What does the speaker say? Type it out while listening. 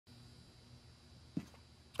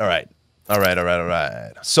All right. All right, all right, all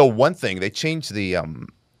right. So one thing, they changed the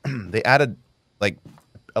they added, like,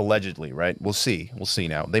 allegedly, right? We'll see. We'll see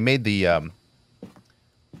now. They made the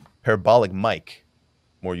parabolic mic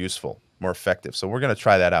more useful, more effective. So we're going to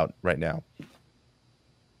try that out right now.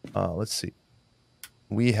 Let's see.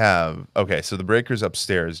 We have, okay, so the breaker's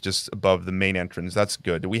upstairs, just above the main entrance. That's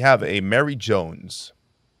good. We have a Mary Jones.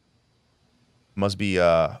 Must be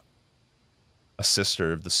a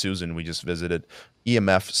sister of the Susan we just visited.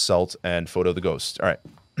 EMF, Salt, and Photo of the Ghost. All right.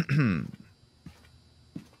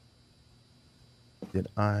 Did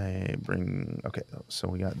I bring... Okay, so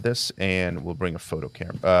we got this, and we'll bring a photo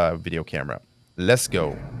camera, video camera. Let's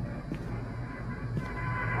go.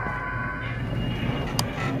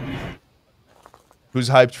 Who's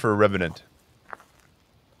hyped for Revenant?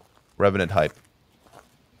 Revenant hype.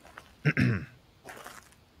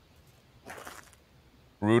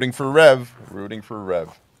 Rooting for Rev. Rooting for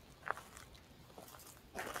Rev.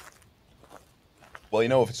 Well, you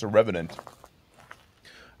know, if it's a Revenant,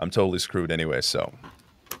 I'm totally screwed anyway, so.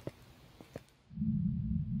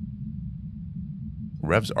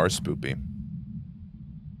 Revs are spoopy.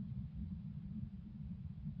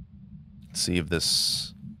 Let's see if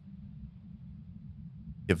this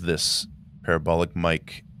parabolic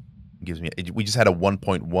mic gives me... We just had a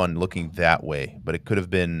 1.1 looking that way, but it could have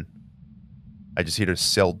been... I just heard a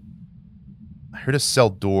cell... I heard a cell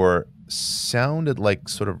door sounded like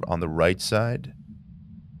sort of on the right side.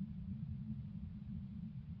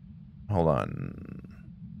 Hold on.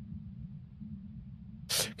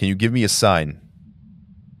 Can you give me a sign?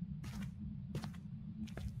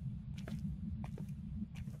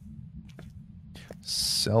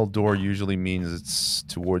 Cell door usually means it's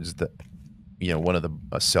towards the, you know, one of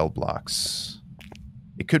the cell blocks.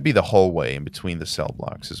 It could be the hallway in between the cell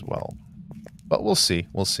blocks as well. But we'll see.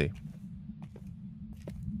 We'll see.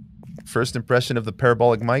 First impression of the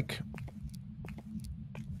parabolic mic.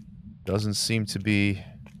 Doesn't seem to be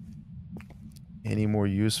any more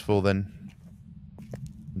useful than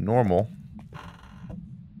normal.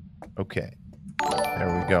 Okay.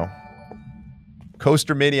 There we go.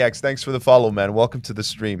 Coaster Maniacs, thanks for the follow, man. Welcome to the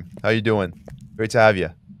stream. How you doing? Great to have you.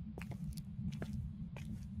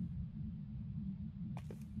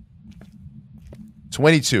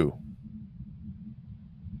 $22.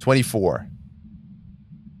 $24.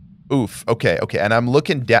 Oof. Okay, okay. And I'm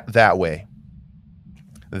looking that way.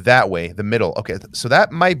 That way, the middle. Okay, so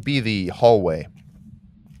that might be the hallway.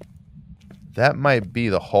 That might be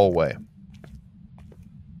the hallway.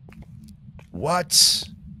 What?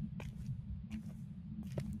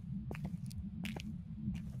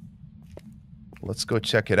 Let's go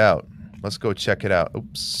check it out. Let's go check it out.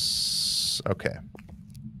 Oops. Okay.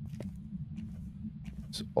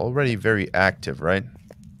 It's already very active, right?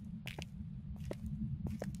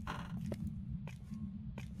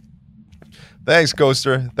 Thanks,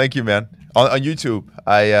 Coaster. Thank you, man. On YouTube,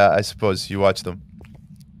 I suppose you watch them.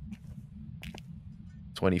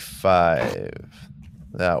 25.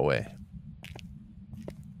 That way.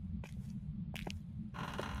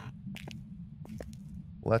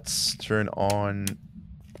 Let's turn on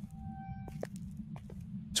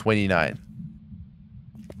 29.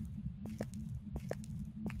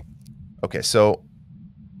 Okay, so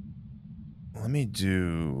let me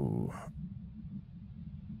do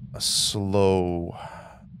a slow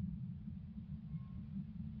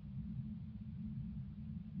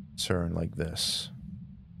turn like this.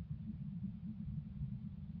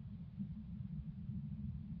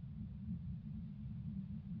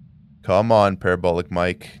 Come on, parabolic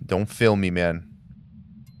mic. Don't fail me, man.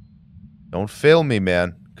 Don't fail me,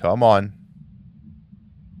 man. Come on.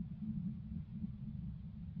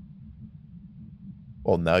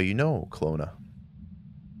 Well, now you know, Clona.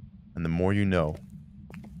 And the more you know.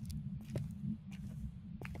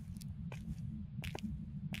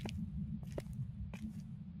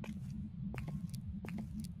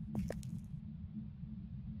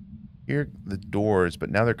 Hear the doors, but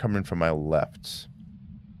now they're coming from my left.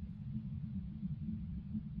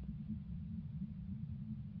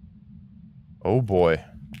 Oh boy.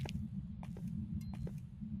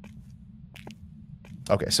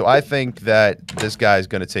 Okay, so I think that this guy's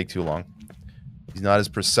gonna take too long. He's not as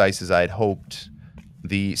precise as I had hoped.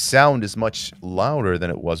 The sound is much louder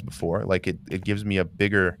than it was before. Like, it gives me a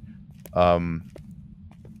bigger a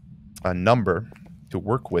number to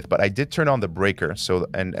work with. But I did turn on the breaker, so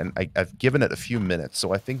I've given it a few minutes.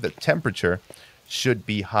 So I think the temperature should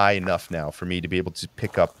be high enough now for me to be able to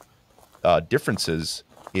pick up differences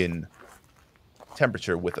in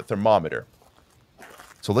temperature with a thermometer.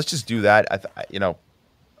 So let's just do that. You know,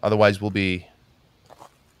 otherwise we'll be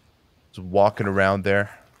just walking around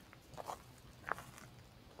there.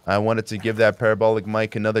 I wanted to give that parabolic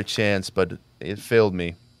mic another chance, but it failed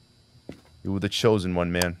me. You were the chosen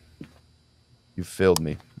one, man. You failed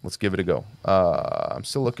me. Let's give it a go. I'm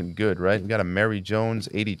still looking good, right? We got a Mary Jones,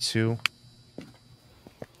 82.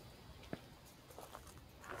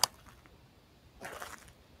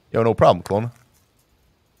 Yo, no problem, Clona.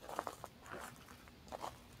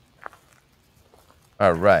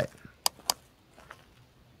 All right.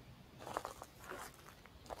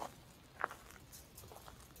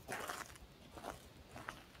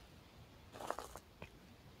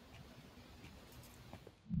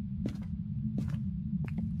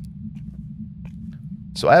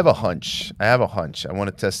 So I have a hunch. I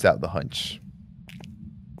want to test out the hunch.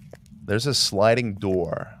 There's a sliding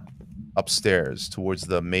door upstairs towards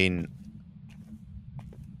the main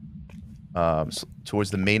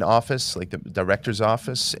office, like the director's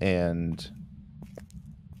office and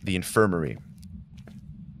the infirmary.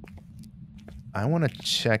 I want to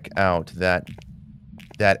check out that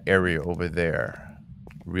area over there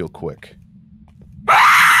real quick.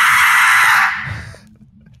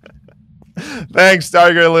 Thanks,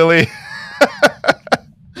 Tiger Lily.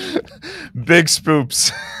 Big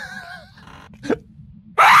spoops.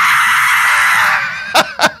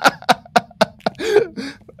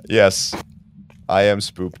 Yes, I am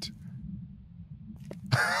spooked.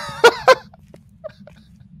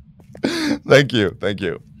 Thank you. I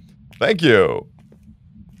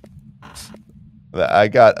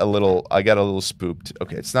got a little spooked.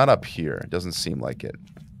 Okay, it's not up here. It doesn't seem like it.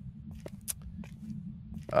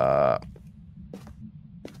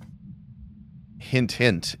 Hint,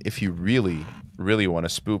 hint. If you really, really want to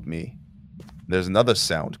spook me, there's another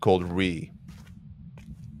sound called re.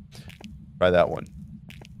 Try that one.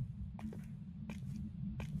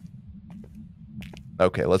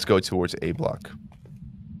 Okay, let's go towards A block.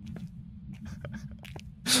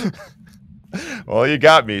 Well, you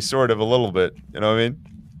got me, sort of, a little bit. You know what I mean?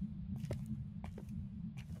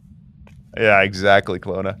 Yeah, exactly,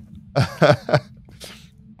 Clona.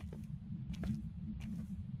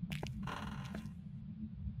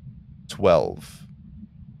 12.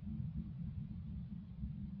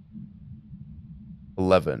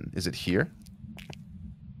 11. Is it here?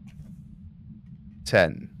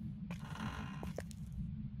 10.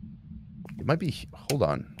 It might be... Hold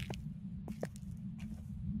on.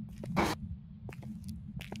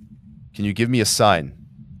 Can you give me a sign?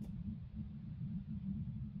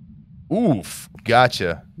 Oof.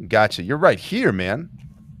 Gotcha. You're right here, man.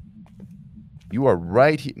 You are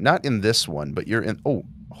right here. Not in this one, but you're in... Oh,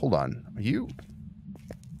 hold on. Are you...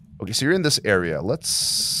 Okay, so you're in this area.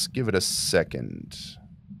 Let's give it a second.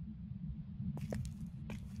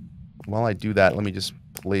 While I do that, let me just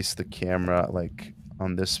place the camera, like,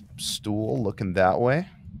 on this stool, looking that way.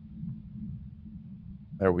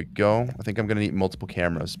 There we go. I think I'm going to need multiple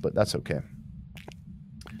cameras, but that's okay.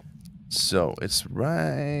 So, it's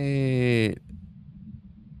right...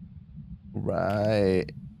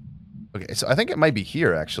 Okay, so I think it might be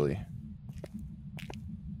here, actually.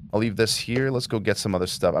 I'll leave this here. Let's go get some other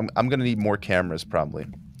stuff. I'm going to need more cameras, probably.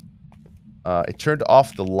 It turned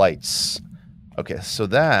off the lights. Okay, so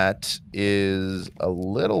that is a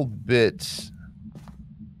little bit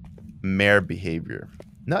mare behavior.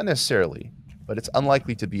 Not necessarily, but it's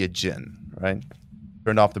unlikely to be a djinn, right?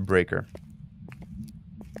 Turned off the breaker.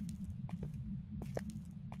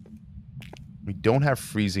 We don't have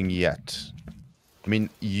freezing yet. I mean,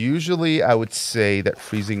 usually I would say that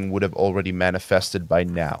freezing would have already manifested by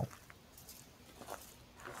now.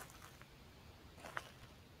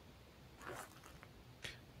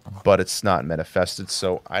 But it's not manifested,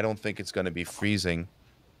 so I don't think it's going to be freezing.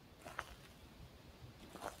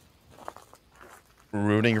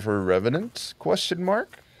 Rooting for Revenant? Question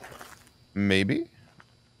mark? Maybe.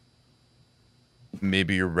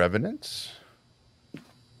 Maybe you're Revenant?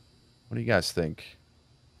 What do you guys think?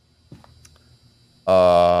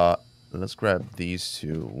 Let's grab these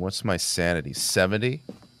two. What's my sanity? 70?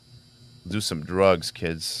 Do some drugs,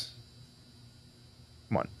 kids.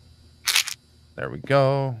 Come on. There we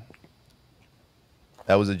go.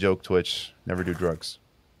 That was a joke, Twitch. Never do drugs.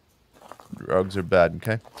 Drugs are bad,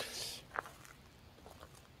 okay?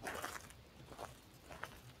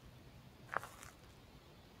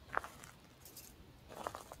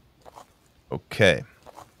 Okay.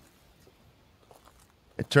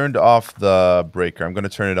 It turned off the breaker. I'm going to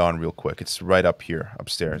turn it on real quick. It's right up here,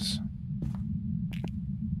 upstairs.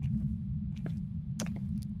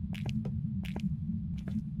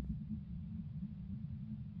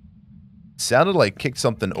 Sounded like kicked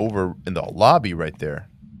something over in the lobby right there.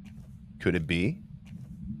 Could it be?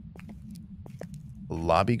 A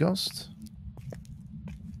lobby ghost?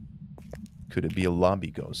 Could it be a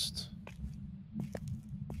lobby ghost?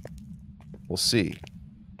 We'll see.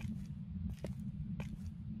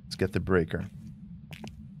 Let's get the breaker.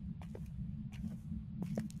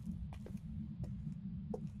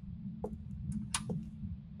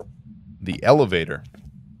 The elevator.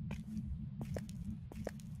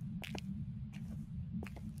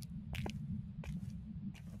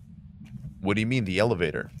 What do you mean the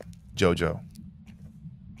elevator, Jojo?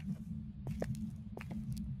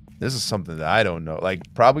 This is something that I don't know. Like,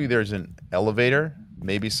 probably there's an elevator,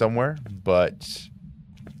 maybe somewhere, but...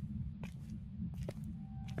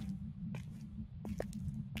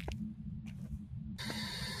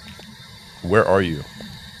 Where are you?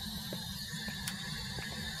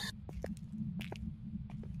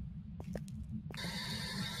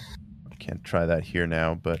 Can't try that here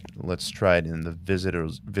now, but let's try it in the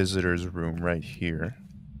visitor's room right here.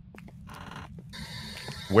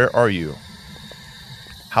 Where are you?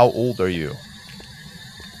 How old are you?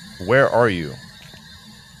 Where are you?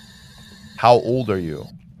 How old are you?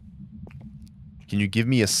 Can you give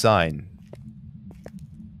me a sign?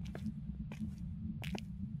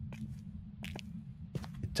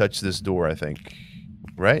 Touch this door, I think.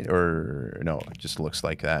 Right? Or no, it just looks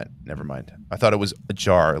like that. Never mind. I thought it was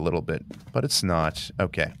ajar a little bit, but it's not.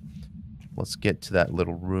 Okay. Let's get to that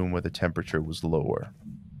little room where the temperature was lower.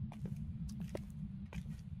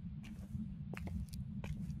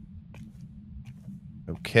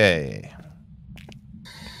 Okay.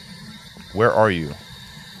 Where are you?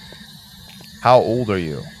 How old are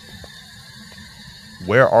you?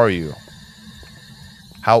 Where are you?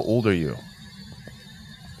 How old are you?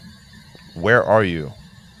 Where are you?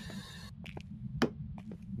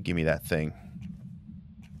 Give me that thing.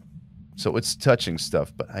 So it's touching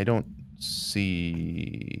stuff, but I don't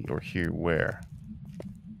see or hear where.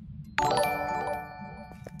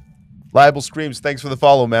 Liable Screams, thanks for the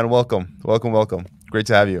follow, man. Welcome. Welcome, welcome. Great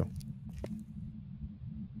to have you.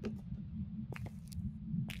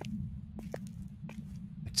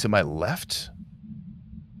 To my left?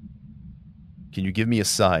 Can you give me a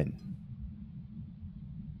sign?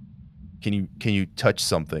 Can you touch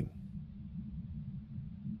something?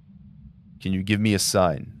 Can you give me a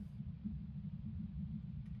sign?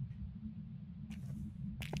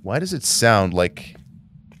 Why does it sound like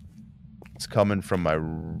it's coming from my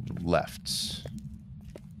left?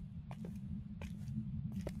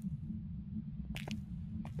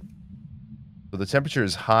 So the temperature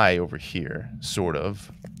is high over here, sort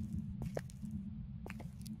of.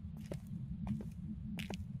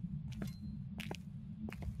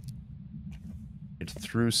 It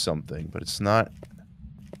threw something, but it's not...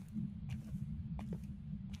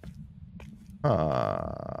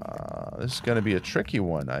 this is going to be a tricky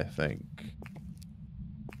one, I think.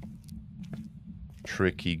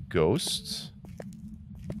 Tricky ghost.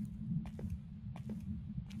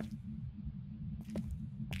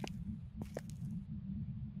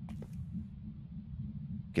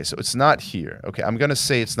 Okay, so it's not here. Okay, I'm going to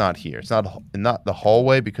say it's not here. It's not the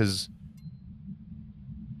hallway because...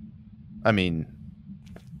 I mean...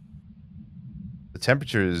 the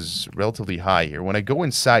temperature is relatively high here. When I go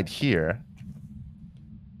inside here...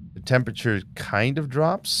 the temperature kind of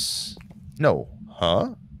drops? No.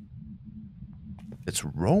 Huh? It's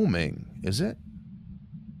roaming, is it?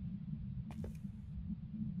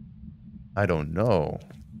 I don't know.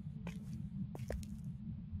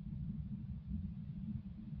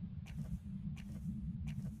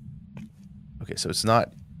 Okay, so it's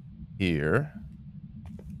not here.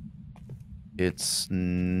 It's...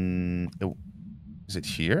 is it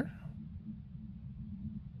here?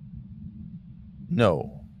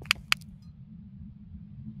 No.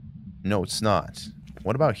 No, it's not.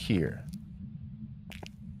 What about here?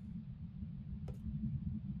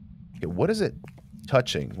 Okay, what is it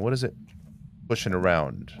touching? What is it pushing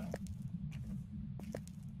around?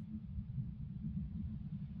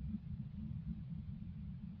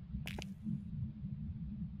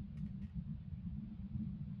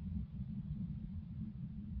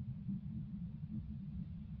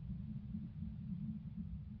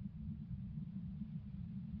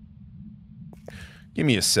 Give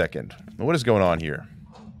me a second. What is going on here?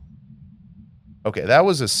 Okay, that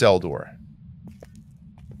was a cell door.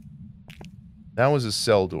 That was a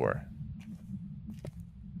cell door.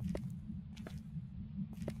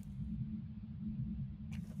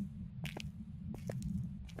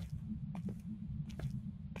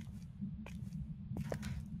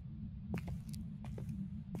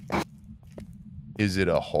 Is it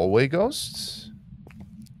a hallway ghost?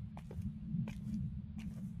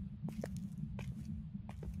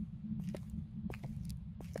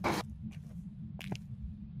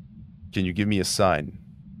 Can you give me a sign?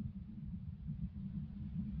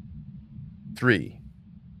 3.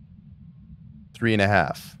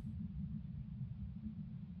 3.5.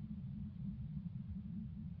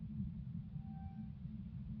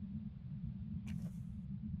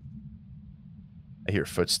 I hear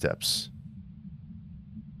footsteps.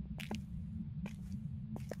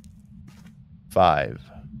 5.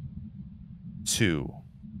 2.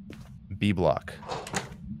 B block.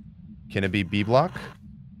 Can it be B block?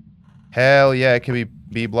 Hell yeah, it can be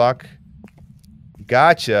B block.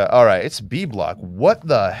 Gotcha. All right, it's B block. What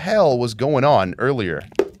the hell was going on earlier?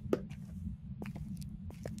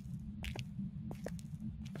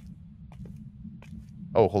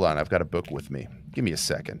 Oh, hold on. I've got a book with me. Give me a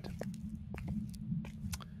second.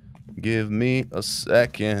 Give me a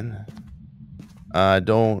second. I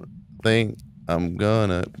don't think I'm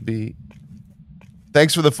gonna be...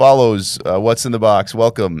 Thanks for the follows. What's in the box?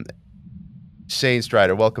 Welcome. Shane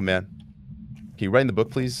Strider, welcome, man. Can you write in the book,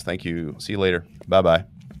 please? Thank you. See you later. Bye-bye.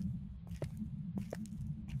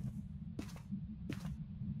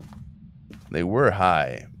 They were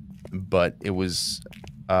high, but it was...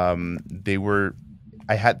 they were...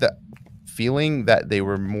 I had the feeling that they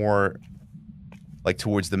were more like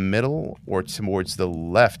towards the middle or towards the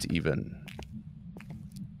left even.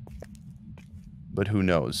 But who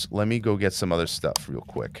knows? Let me go get some other stuff real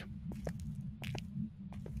quick.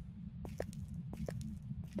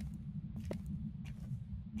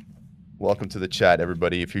 Welcome to the chat,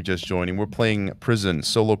 everybody. If you're just joining, we're playing Prison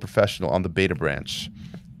Solo Professional on the beta branch.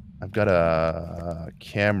 I've got a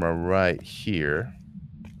camera right here.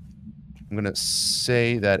 I'm going to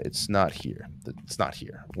say that it's not here. It's not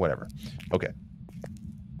here. Whatever. Okay.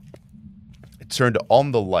 It turned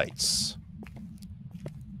on the lights.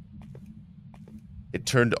 It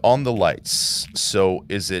turned on the lights. So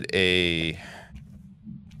is it a...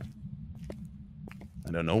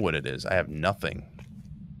 I don't know what it is. I have nothing.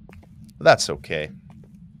 But that's okay.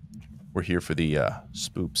 We're here for the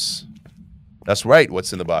spoops. That's right.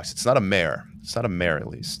 What's in the box? It's not a mare. It's not a mare, at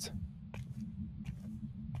least.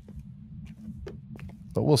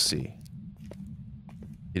 But we'll see.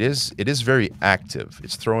 It is very active.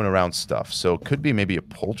 It's throwing around stuff. So it could be maybe a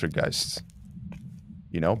poltergeist.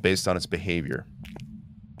 You know, based on its behavior.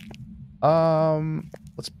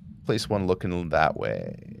 Let's place one looking that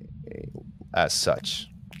way. As such.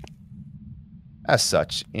 As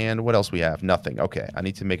such. And what else we have? Nothing. Okay, I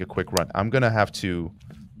need to make a quick run. I'm gonna have to...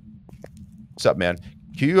 What's up, man?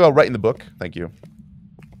 Can you write in the book? Thank you.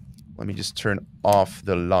 Let me just turn off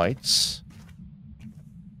the lights.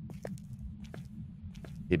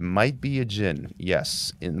 It might be a djinn,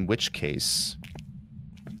 yes. In which case,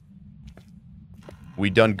 we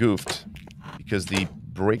done goofed because the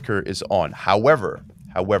breaker is on. However,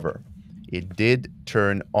 it did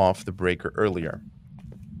turn off the breaker earlier,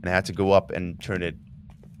 and I had to go up and turn it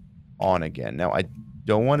on again. Now, I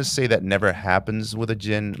don't want to say that never happens with a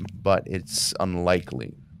djinn, but it's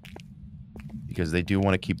unlikely because they do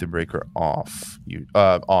want to keep the breaker off,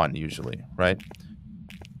 on usually, right?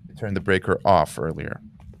 They turned the breaker off earlier.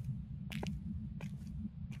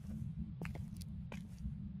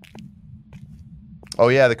 Oh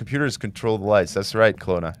yeah, the computers control the lights. That's right,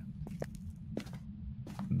 Clona.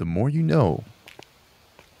 The more you know.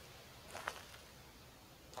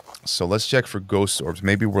 So let's check for ghost orbs.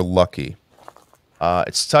 Maybe we're lucky.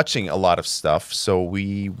 It's touching a lot of stuff, so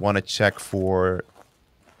we want to check for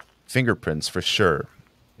fingerprints for sure.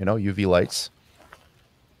 You know, UV lights.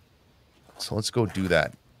 So let's go do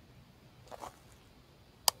that.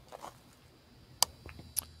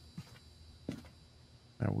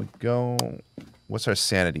 There we go. What's our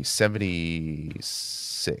sanity?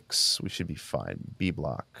 76. We should be fine. B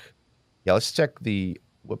block. Yeah, let's check the...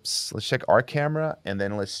 Whoops. Let's check our camera, and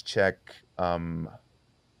then let's check the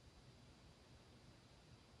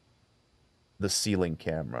ceiling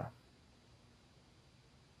camera.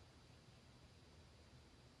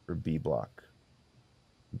 For B block.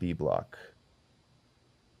 B block.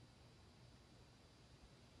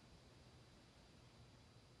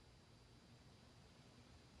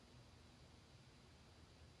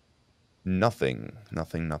 Nothing.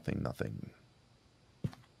 Nothing, nothing, nothing.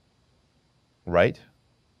 Right?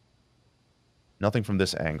 Nothing from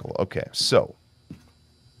this angle. Okay, so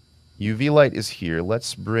UV light is here.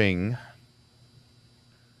 Let's bring...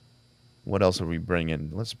 What else are we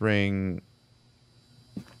bringing? Let's bring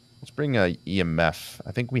a EMF.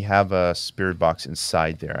 I think we have a spirit box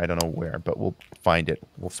inside there. I don't know where, but we'll find it.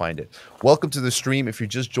 We'll find it. Welcome to the stream. If you're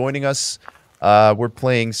just joining us, we're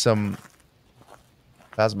playing some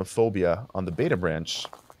Phasmophobia on the beta branch.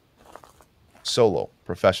 Solo.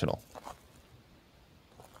 Professional.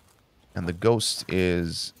 And the ghost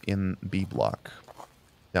is in B block.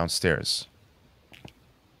 Downstairs.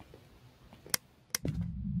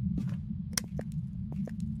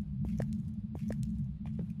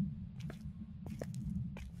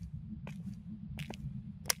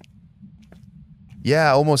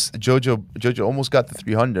 Yeah, almost. Jojo almost got the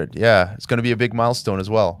 300. Yeah, it's going to be a big milestone as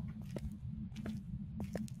well.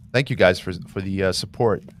 Thank you guys for the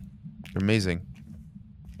support. You're amazing.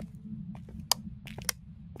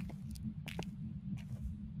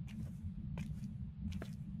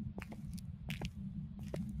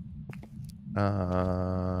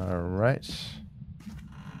 Right.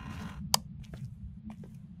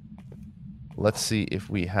 Let's see if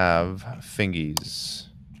we have fingies.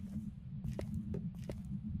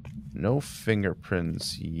 No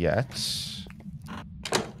fingerprints yet.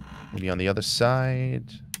 Maybe on the other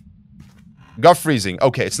side. Gut freezing.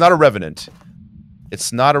 Okay, it's not a revenant.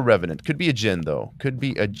 It's not a revenant. Could be a djinn, though. Could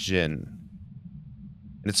be a djinn.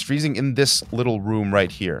 And it's freezing in this little room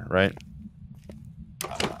right here, right?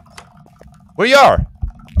 Where you are?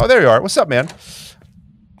 Oh, there you are. What's up, man?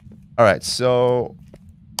 All right, so...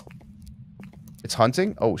 It's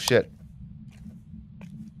hunting? Oh, shit.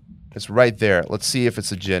 It's right there. Let's see if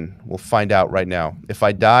it's a djinn. We'll find out right now. If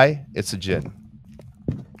I die, it's a djinn.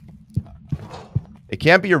 It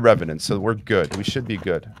can't be a revenant, so we're good. We should be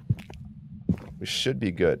good. We should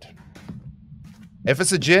be good. If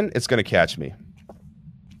it's a djinn, it's going to catch me.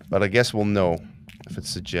 But I guess we'll know if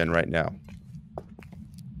it's a djinn right now.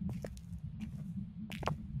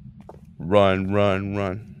 Run, run,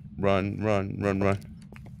 run. Run, run, run, run.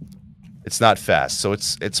 It's not fast, so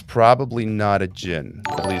it's probably not a djinn.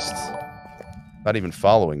 At least, not even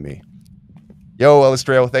following me. Yo,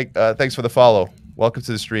 Illustrail, thanks for the follow. Welcome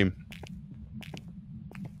to the stream.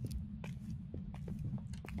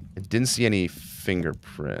 I didn't see any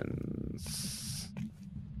fingerprints.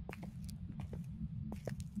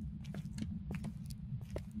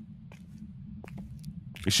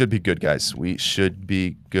 We should be good, guys. We should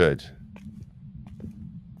be good.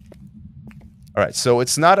 Alright, so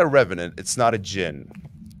it's not a revenant. It's not a djinn.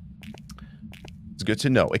 It's good to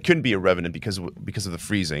know. It couldn't be a revenant because of the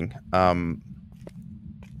freezing.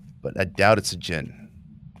 But I doubt it's a djinn.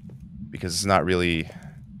 Because it's not really...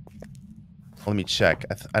 Let me check.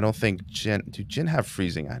 I don't think djinn... Do djinn have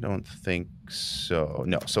freezing? I don't think so.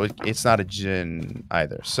 No, so it's not a djinn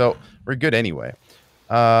either. So, we're good anyway.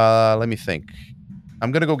 Let me think.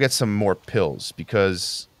 I'm gonna go get some more pills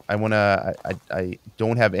because I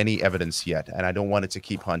don't have any evidence yet, and I don't want it to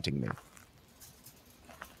keep hunting me.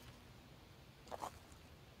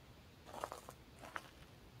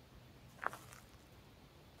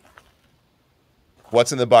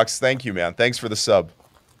 What's in the box? Thank you, man. Thanks for the sub.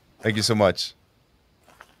 Thank you so much.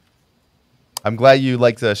 I'm glad you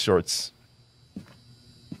liked the shorts.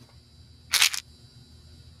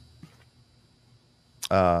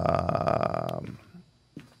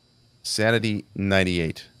 Sanity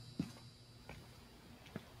 98.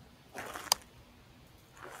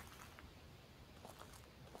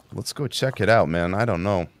 Let's go check it out, man. I don't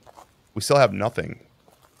know. We still have nothing.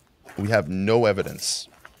 We have no evidence.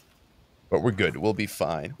 But we're good. We'll be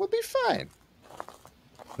fine. We'll be fine.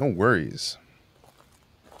 No worries.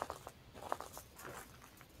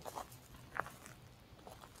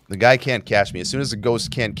 The guy can't catch me. As soon as the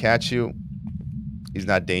ghost can't catch you, he's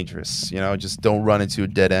not dangerous. You know, just don't run into a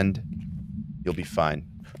dead end. You'll be fine.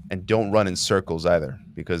 And don't run in circles either.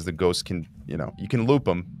 Because the ghost can, you know, you can loop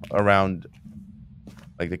them around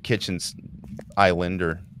like the kitchen's island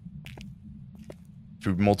or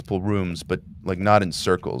through multiple rooms, but like not in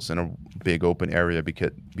circles in a big open area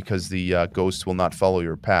because the ghost will not follow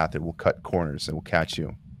your path. It will cut corners. It will catch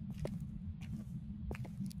you.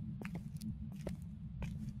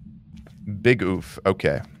 Big oof.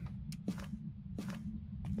 Okay.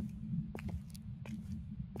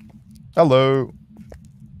 Hello.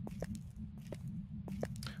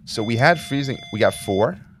 So we had freezing. We got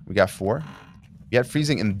 4. We got 4. We had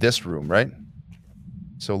freezing in this room, right?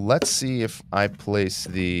 So let's see if I place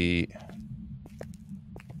the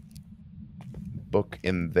book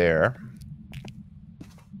in there.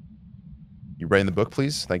 You writing the book,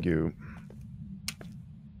 please? Thank you.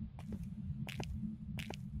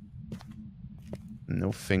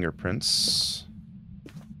 No fingerprints.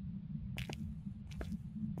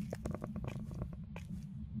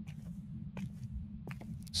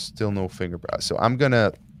 Still no fingerprints. So I'm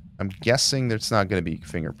guessing there's not gonna be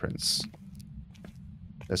fingerprints.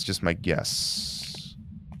 That's just my guess.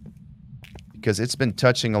 Because it's been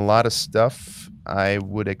touching a lot of stuff, I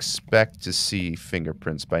would expect to see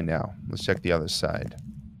fingerprints by now. Let's check the other side.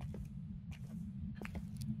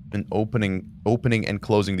 Been opening and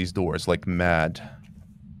closing these doors like mad.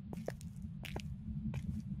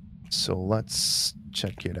 So let's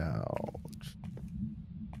check it out.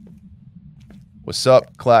 What's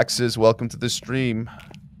up, Claxes? Welcome to the stream.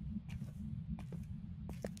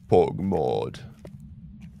 Pog mod.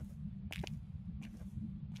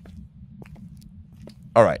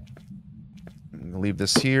 All right. Leave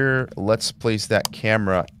this here. Let's place that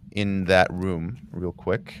camera in that room real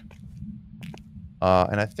quick.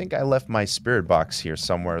 And I think I left my spirit box here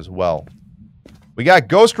somewhere as well. We got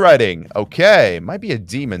ghostwriting. Okay. Might be a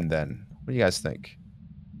demon then. What do you guys think?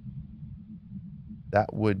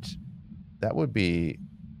 That would be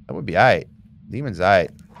aight. Demon's aight.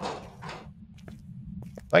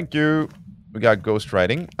 Thank you. We got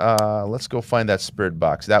ghostwriting. Let's go find that spirit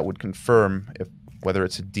box. That would confirm whether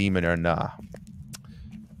it's a demon or not.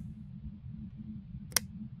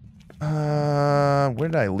 Where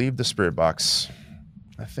did I leave the spirit box?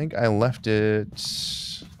 I think I left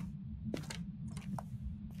it...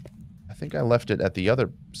 I think I left it at the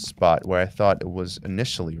other spot where I thought it was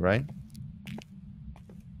initially, right?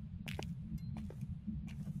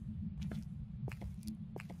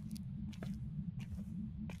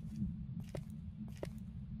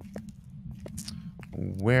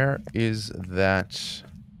 Where is that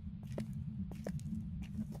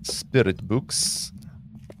spirit books?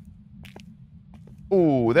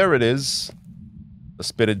 Oh, there it is. The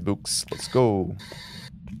spirit books. Let's go.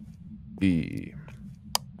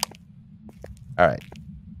 All right.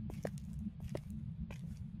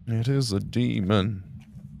 It is a demon.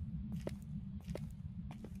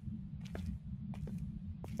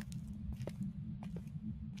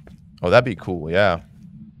 Oh, that'd be cool, yeah.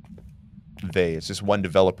 It's just one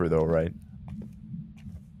developer though, right?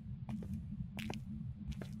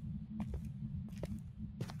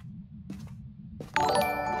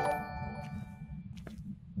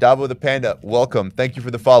 Davo the Panda, welcome. Thank you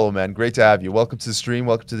for the follow, man. Great to have you. Welcome to the stream.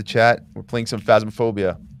 Welcome to the chat. We're playing some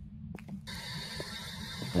Phasmophobia.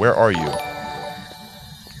 Where are you?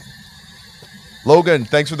 Logan,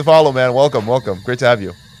 thanks for the follow, man. Welcome, welcome. Great to have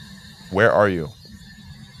you. Where are you?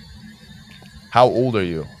 How old are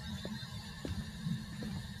you?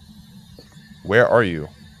 Where are you?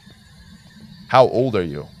 How old are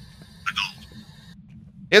you?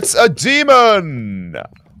 It's a demon!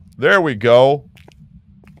 There we go.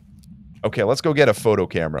 Okay, let's go get a photo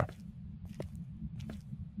camera.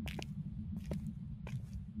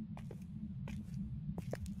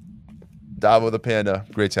 Davo the Panda,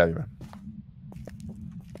 great to have you, man.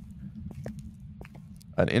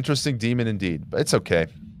 An interesting demon indeed, but it's okay.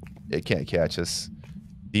 It can't catch us.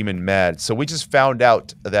 Demon mad. So we just found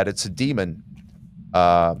out that it's a demon.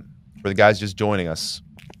 For the guys just joining us.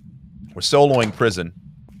 We're soloing prison.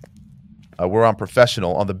 We're on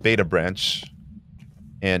professional on the beta branch.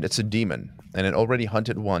 And it's a demon. And it already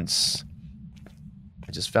hunted once.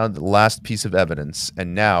 I just found the last piece of evidence.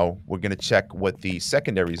 And now we're going to check what the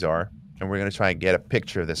secondaries are. And we're going to try and get a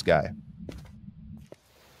picture of this guy.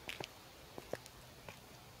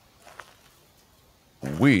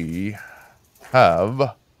 We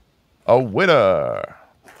have a winner.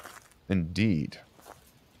 Indeed.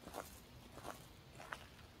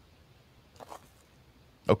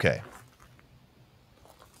 Okay.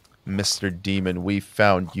 Mr. Demon, we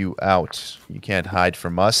found you out. You can't hide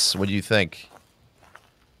from us. What do you think?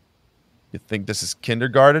 You think this is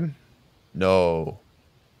kindergarten? No.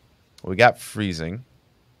 We got freezing.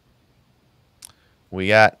 We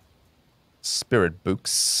got spirit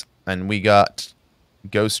books. And we got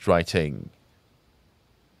ghostwriting.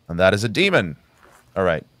 And that is a demon. All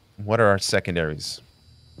right. What are our secondaries?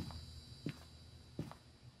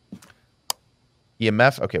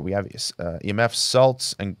 EMF. Okay, we have EMF,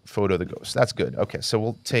 salts, and photo of the ghost. That's good. Okay, so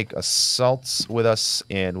we'll take a salts with us,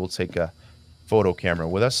 and we'll take a photo camera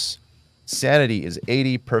with us. Sanity is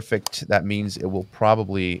 80. Perfect. That means it will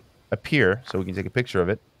probably appear, so we can take a picture of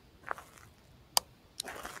it.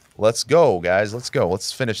 Let's go, guys. Let's go.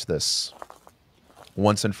 Let's finish this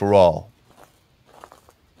once and for all.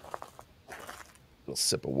 A little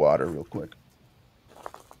sip of water real quick.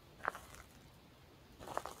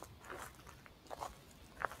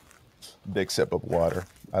 Big sip of water.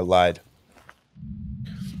 I lied.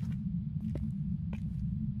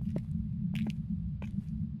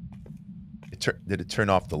 Did it turn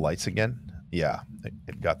off the lights again? Yeah,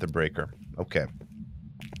 it got the breaker. Okay.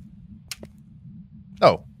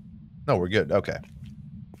 Oh. No, we're good. Okay.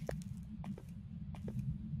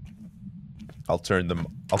 I'll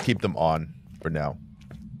keep them on for now.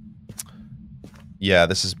 Yeah,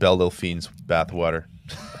 this is Belle Delphine's bathwater.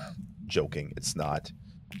 Joking, it's not.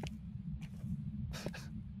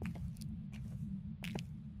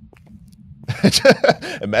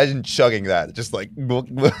 Imagine chugging that. Just like...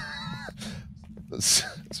 it's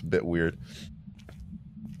a bit weird.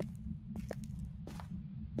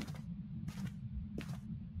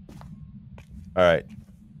 Alright.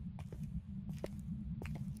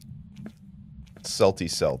 Salty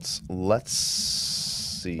salts. Let's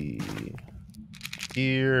see.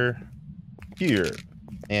 here, here,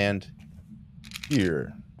 and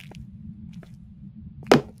here.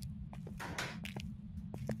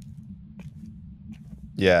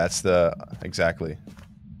 Yeah, it's the... Exactly.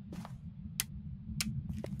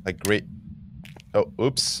 Like, great... Oh,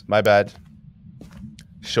 oops. My bad.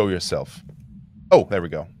 Show yourself. Oh, there we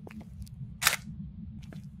go.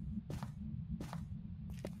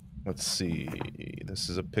 Let's see. This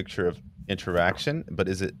is a picture of interaction, but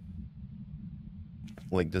is it...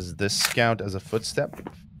 Like, does this count as a footstep?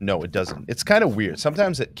 No, it doesn't. It's kind of weird.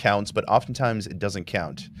 Sometimes it counts, but oftentimes it doesn't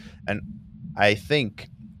count. And I think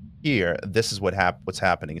here, this is what's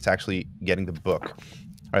happening. It's actually getting the book. All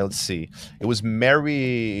right, let's see. It was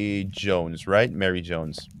Mary Jones, right? Mary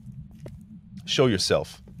Jones. Show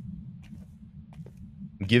yourself.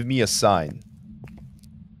 Give me a sign.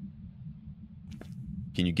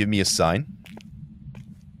 Can you give me a sign?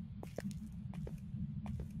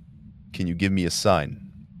 Can you give me a sign?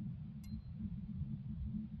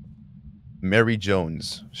 Mary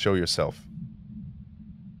Jones, show yourself.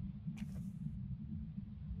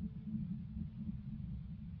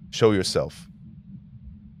 Show yourself.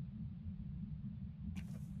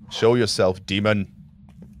 Show yourself, demon.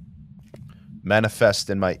 Manifest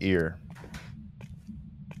in my ear.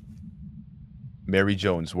 Mary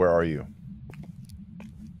Jones, where are you?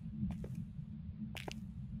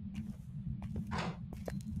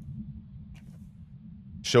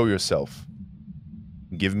 Show yourself.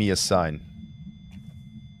 Give me a sign.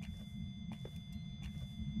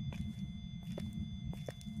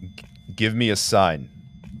 Give me a sign.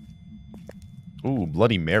 Ooh,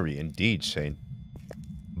 Bloody Mary, indeed, Shane.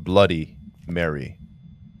 Bloody Mary.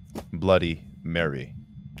 Bloody Mary.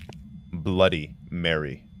 Bloody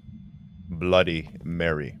Mary. Bloody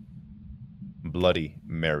Mary. Bloody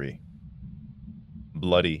Mary.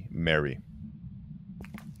 Bloody Mary.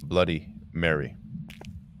 Bloody Mary.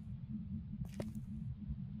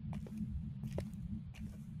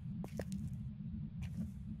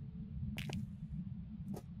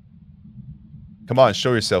 Come on,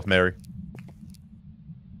 show yourself, Mary.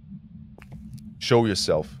 Show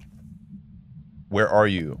yourself. Where are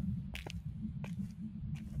you?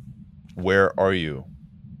 Where are you?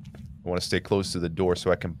 I want to stay close to the door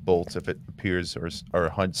so I can bolt if it appears or a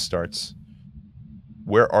hunt starts.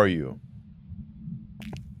 Where are you?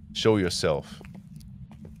 Show yourself.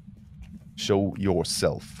 Show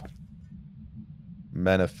yourself.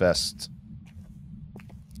 Manifest.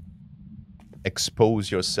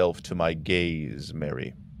 Expose yourself to my gaze,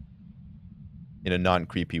 Mary. In a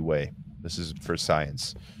non-creepy way. This is for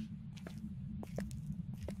science.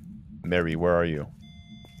 Mary, where are you?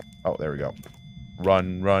 Oh, there we go.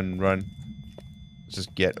 Run, run, run. Let's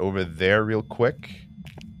just get over there real quick.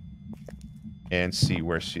 And see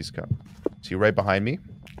where she's come. See right behind me?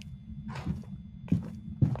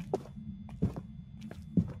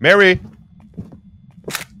 Mary!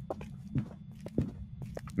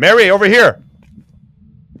 Mary, over here!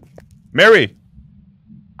 Mary!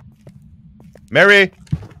 Mary!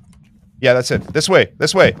 Yeah, that's it. This way.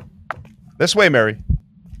 This way. This way, Mary.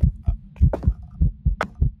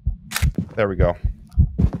 There we go.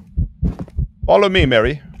 Follow me,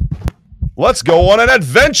 Mary. Let's go on an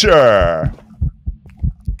adventure!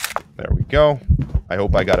 There we go. I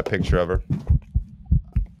hope I got a picture of her.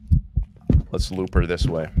 Let's loop her this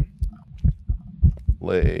way.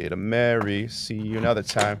 Lady Mary, see you another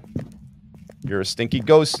time. You're a stinky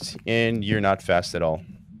ghost, and you're not fast at all.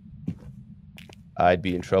 I'd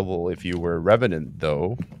be in trouble if you were a revenant,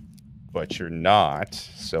 though. But you're not,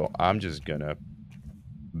 so I'm just gonna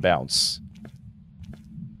bounce.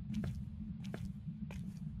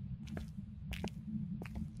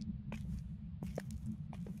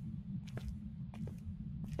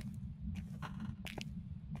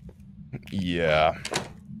 Yeah.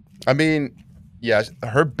 I mean, yeah,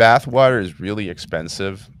 her bathwater is really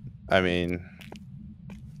expensive. I mean...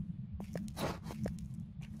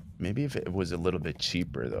 Maybe if it was a little bit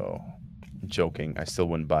cheaper, though. I'm joking. I still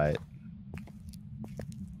wouldn't buy it.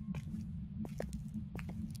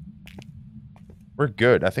 We're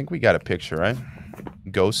good. I think we got a picture, right?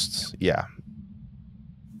 Ghosts. Yeah.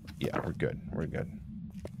 Yeah, we're good. We're good.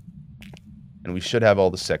 And we should have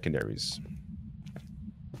all the secondaries.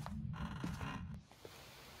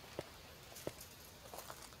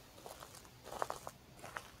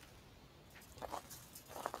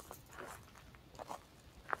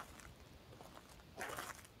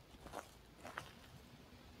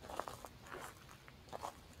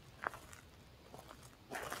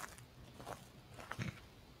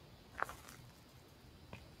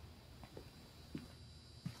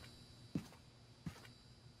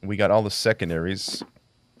 We got all the secondaries.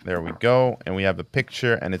 There we go. And we have a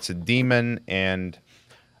picture, and it's a demon, and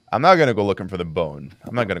I'm not going to go looking for the bone.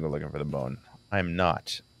 I'm not going to go looking for the bone. I'm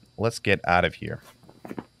not. Let's get out of here.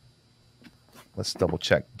 Let's double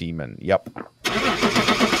check demon. Yep.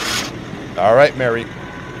 All right, Mary.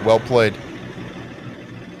 Well played.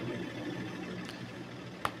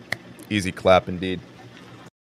 Easy clap indeed.